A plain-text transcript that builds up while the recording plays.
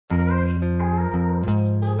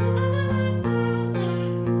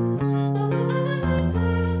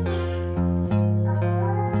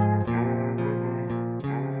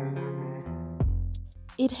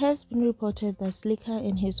It has been reported that Slikour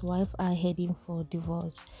and his wife are heading for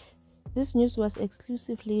divorce. This news was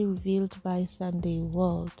exclusively revealed by Sunday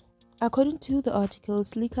World. According to the article,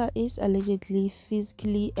 Slikour is allegedly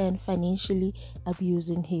physically and financially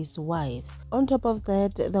abusing his wife. On top of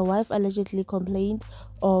that, the wife allegedly complained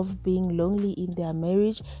of being lonely in their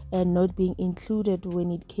marriage and not being included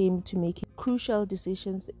when it came to making crucial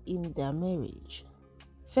decisions in their marriage.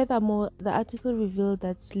 Furthermore, the article revealed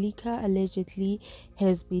that Slikour allegedly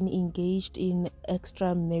has been engaged in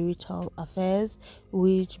extramarital affairs,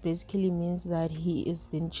 which basically means that he has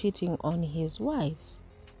been cheating on his wife.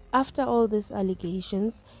 After all these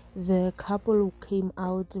allegations, the couple came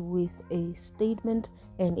out with a statement,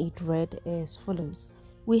 and it read as follows.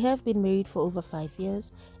 We have been married for over 5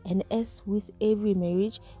 years, and as with every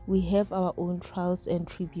marriage, we have our own trials and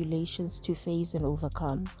tribulations to face and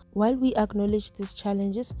overcome. While we acknowledge these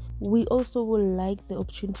challenges, we also would like the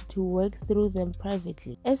opportunity to work through them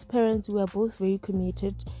privately. As parents, we are both very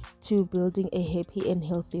committed to building a happy and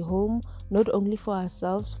healthy home, not only for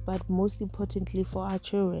ourselves, but most importantly for our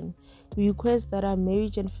children. We request that our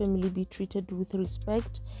marriage and family be treated with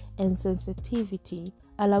respect and sensitivity,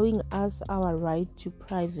 allowing us our right to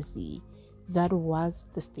privacy. That was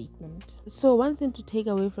the statement. So one thing to take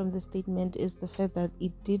away from the statement is the fact that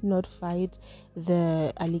it did not fight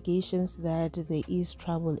the allegations that there is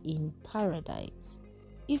trouble in paradise.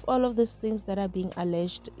 If all of these things that are being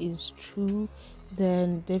alleged is true,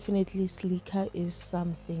 then definitely Slikour is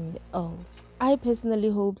something else. I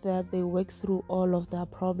personally hope that they work through all of their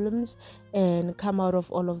problems and come out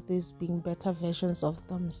of all of this being better versions of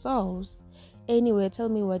themselves. Anyway, tell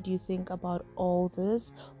me what you think about all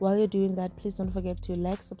this. While you're doing that, please don't forget to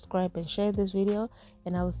like, subscribe, and share this video,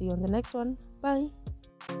 and I will see you on the next one. Bye.